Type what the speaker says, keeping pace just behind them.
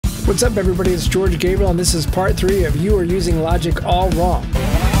What's up, everybody? It's George Gabriel, and this is part 3 of You Are Using Logic All Wrong.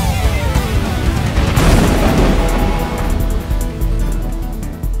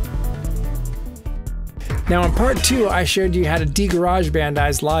 Now, in part 2, I showed you how to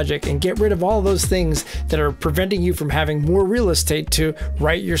de-GarageBandize Logic and get rid of all those things that are preventing you from having more real estate to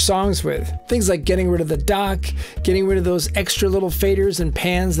write your songs with. Things like getting rid of the dock, getting rid of those extra little faders and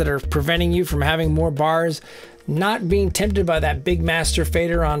pans that are preventing you from having more bars, not being tempted by that big master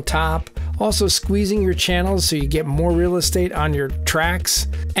fader on top, also squeezing your channels so you get more real estate on your tracks.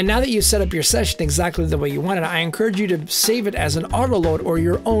 And now that you set up your session exactly the way you want it, I encourage you to save it as an autoload or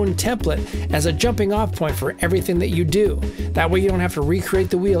your own template as a jumping off point for everything that you do. That way you don't have to recreate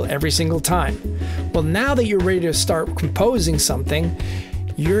the wheel every single time. Well, now that you're ready to start composing something,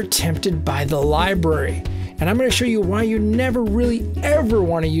 you're tempted by the library. And I'm going to show you why you never really ever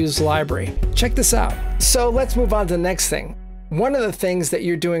want to use library. Check this out. So let's move on to the next thing. One of the things that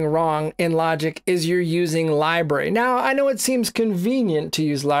you're doing wrong in Logic is you're using library. Now, I know it seems convenient to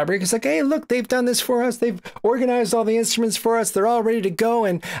use library because like, hey, look, they've done this for us. They've organized all the instruments for us. They're all ready to go.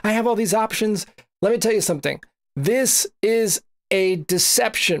 And I have all these options. Let me tell you something. This is a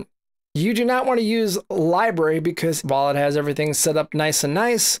deception. You do not want to use library because while it has everything set up nice and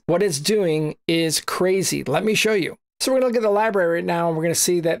nice, what it's doing is crazy. Let me show you. So we're going to look at the library right now and we're going to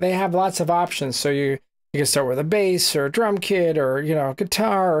see that they have lots of options. So you can start with a bass or a drum kit or, you know,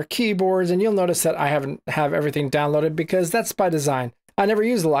 guitar or keyboards. And you'll notice that I haven't have everything downloaded because that's by design. I never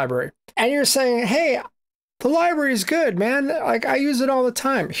use the library. And you're saying, hey, the library is good, man. Like I use it all the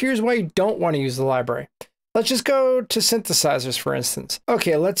time. Here's why you don't want to use the library. Let's just go to synthesizers, for instance.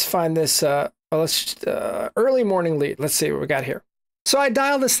 Okay, let's find this early morning lead. Let's see what we got here. So I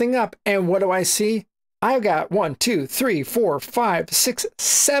dial this thing up, and what do I see? I've got 1, 2, 3, 4, 5, 6,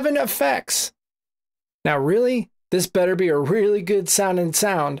 7 effects. Now, really, this better be a really good sounding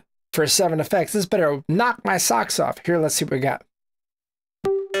sound for 7 effects. This better knock my socks off. Here, let's see what we got.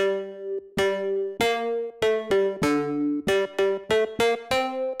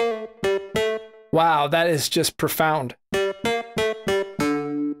 Wow, that is just profound.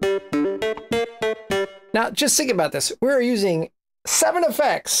 Now, just think about this. We're using 7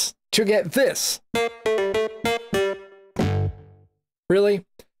 effects to get this. Really?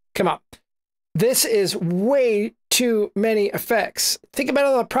 Come on. This is way too many effects. Think about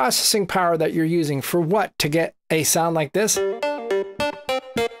all the processing power that you're using for what? To get a sound like this?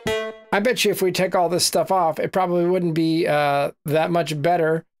 I bet you if we take all this stuff off, it probably wouldn't be that much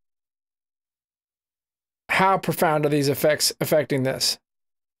better. How profound are these effects affecting this?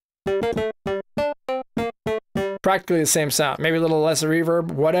 Practically the same sound, maybe a little less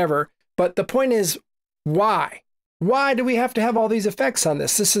reverb, whatever. But the point is, why? Why do we have to have all these effects on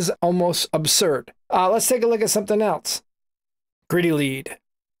this? This is almost absurd. Let's take a look at something else. Gritty lead.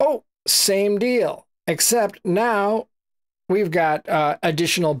 Oh, same deal, except now we've got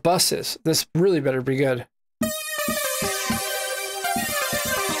additional buses. This really better be good.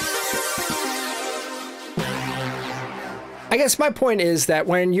 I guess my point is that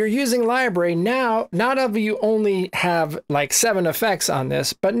when you're using library now, not only you only have like 7 effects on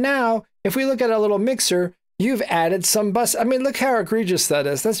this, but now if we look at a little mixer, you've added some bus. I mean, look how egregious that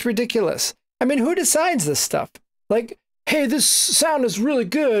is. That's ridiculous. I mean, who decides this stuff? Like, hey, this sound is really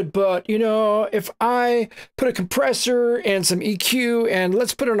good, but you know, if I put a compressor and some EQ and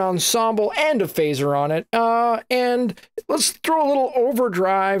let's put an ensemble and a phaser on it, and let's throw a little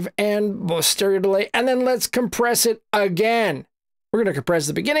overdrive and stereo delay, and then let's compress it again. We're going to compress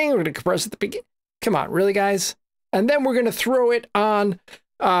the beginning. We're going to compress at the beginning. Come on, really, guys? And then we're going to throw it on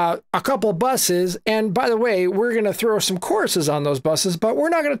a couple buses. And by the way, we're going to throw some choruses on those buses, but we're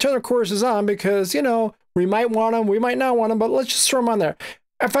not going to turn the choruses on because, you know, we might want them, we might not want them, but let's just throw them on there.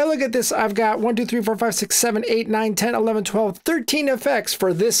 If I look at this, I've got 1, 2, 3, 4, 5, 6, 7, 8, 9, 10, 11, 12, 13 effects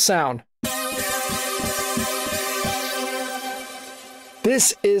for this sound.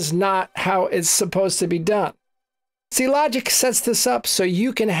 This is not how it's supposed to be done. See, Logic sets this up so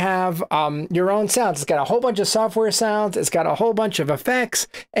you can have your own sounds. It's got a whole bunch of software sounds. It's got a whole bunch of effects.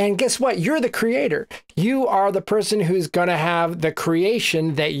 And guess what? You're the creator. You are the person who's going to have the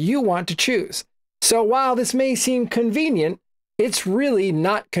creation that you want to choose. So while this may seem convenient, it's really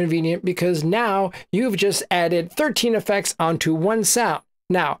not convenient because now you've just added 13 effects onto one sound.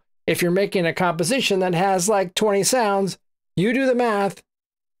 Now, if you're making a composition that has like 20 sounds, you do the math.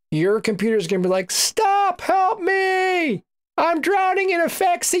 Your computer's going to be like, stop, help me. I'm drowning in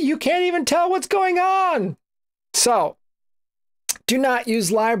effects that you can't even tell what's going on. So do not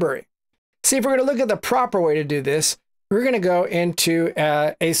use library. See, if we're going to look at the proper way to do this, we're going to go into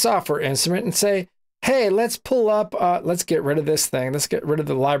a software instrument and say, hey, let's pull up, let's get rid of this thing. Let's get rid of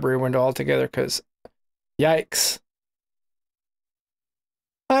the library window altogether because yikes.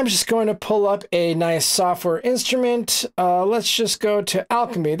 I'm just going to pull up a nice software instrument. Let's just go to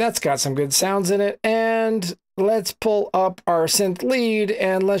Alchemy. That's got some good sounds in it. And let's pull up our synth lead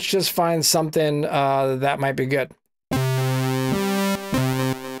and let's just find something that might be good.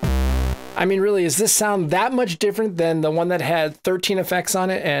 I mean, really, is this sound that much different than the one that had 13 effects on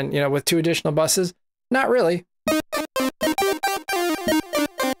it and, you know, with 2 additional buses? Not really.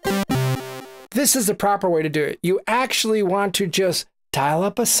 This is the proper way to do it. You actually want to just dial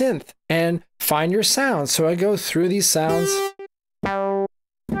up a synth and find your sounds. So I go through these sounds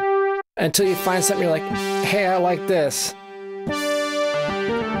until you find something you're like, hey, I like this.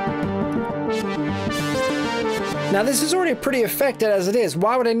 Now this is already pretty affected as it is.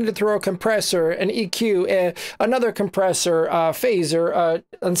 Why would I need to throw a compressor, an EQ, another compressor, phaser,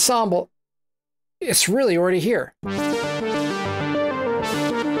 ensemble? It's really already here.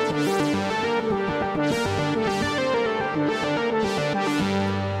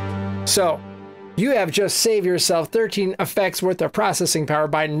 So you have just saved yourself 13 effects worth of processing power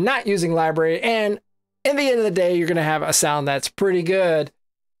by not using library, and in the end of the day, you're gonna have a sound that's pretty good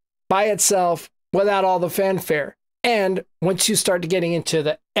by itself without all the fanfare. And once you start getting into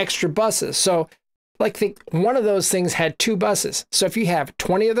the extra buses, so like think one of those things had 2 buses. So if you have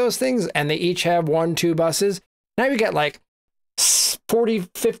 20 of those things and they each have 1, 2 buses, now you get like 40,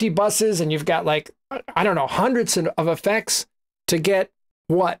 50 buses and you've got like, I don't know, hundreds of effects to get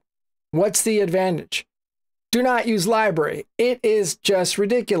what? What's the advantage? Do not use library. It is just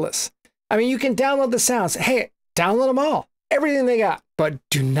ridiculous. I mean, you can download the sounds. Hey, download them all. Everything they got, but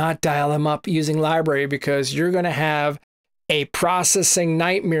do not dial them up using library because you're going to have a processing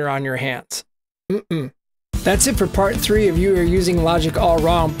nightmare on your hands. That's it for part 3 of You Are Using Logic All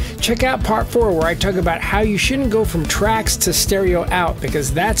Wrong. Check out part 4 where I talk about how you shouldn't go from tracks to stereo out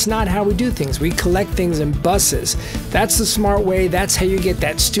because that's not how we do things. We collect things in buses. That's the smart way. That's how you get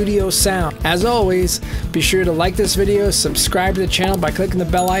that studio sound. As always, be sure to like this video, subscribe to the channel by clicking the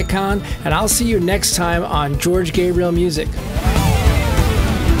bell icon, and I'll see you next time on George Gabriel Music.